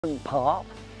important part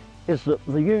is that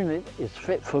the unit is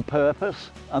fit for purpose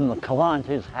and the client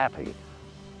is happy.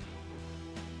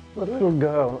 The little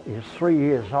girl is 3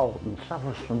 years old and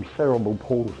suffers from cerebral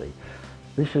palsy.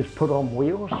 This is put on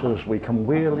wheels so as we can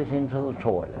wheel it into the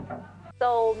toilet.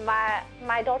 So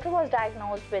my daughter was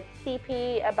diagnosed with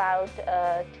CP about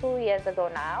 2 years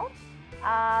ago now.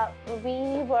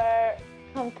 We were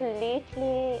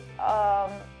completely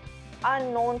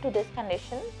unknown to this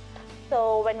condition.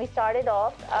 So when we started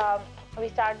off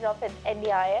with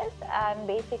NDIS and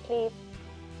basically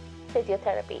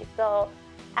physiotherapy. So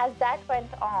as that went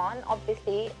on,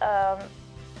 obviously a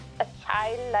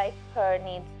child like her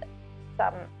needs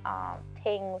some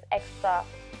extra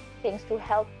things to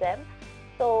help them.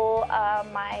 So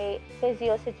my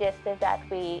physio suggested that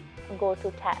we go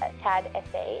to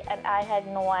TADSA, and I had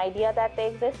no idea that they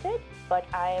existed, but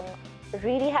I am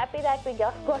really happy that we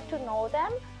got to know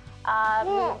them.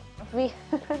 We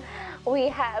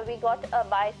got a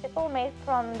bicycle made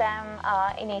from them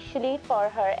initially for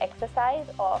her exercise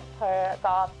of her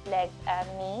calves, legs and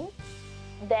knees.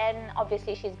 Then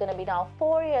obviously she's going to be now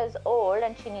 4 years old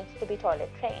and she needs to be toilet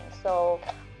trained. So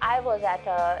I was at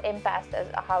an impasse as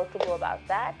how to go about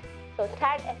that. So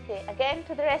TADSA again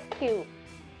to the rescue.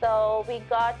 So we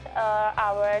got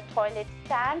our toilet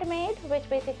stand made, which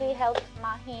basically helps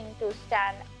Maheen to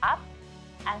stand up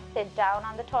and sit down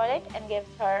on the toilet and gives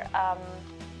her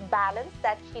balance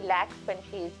that she lacks when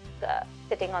she's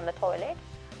sitting on the toilet.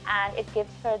 And it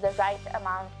gives her the right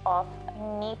amount of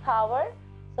knee power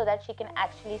so that she can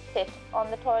actually sit on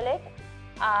the toilet.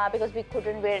 Because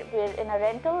we're in a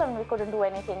rental and we couldn't do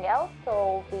anything else,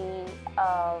 so we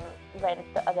went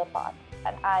the other path.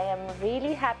 And I am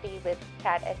really happy with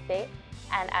TADSA,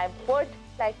 and I would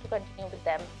like to continue with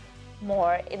them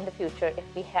more in the future if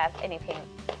we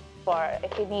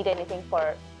need anything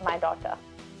for my daughter.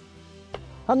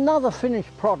 Another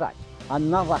finished product,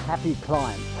 another happy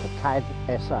client for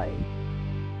TADSA.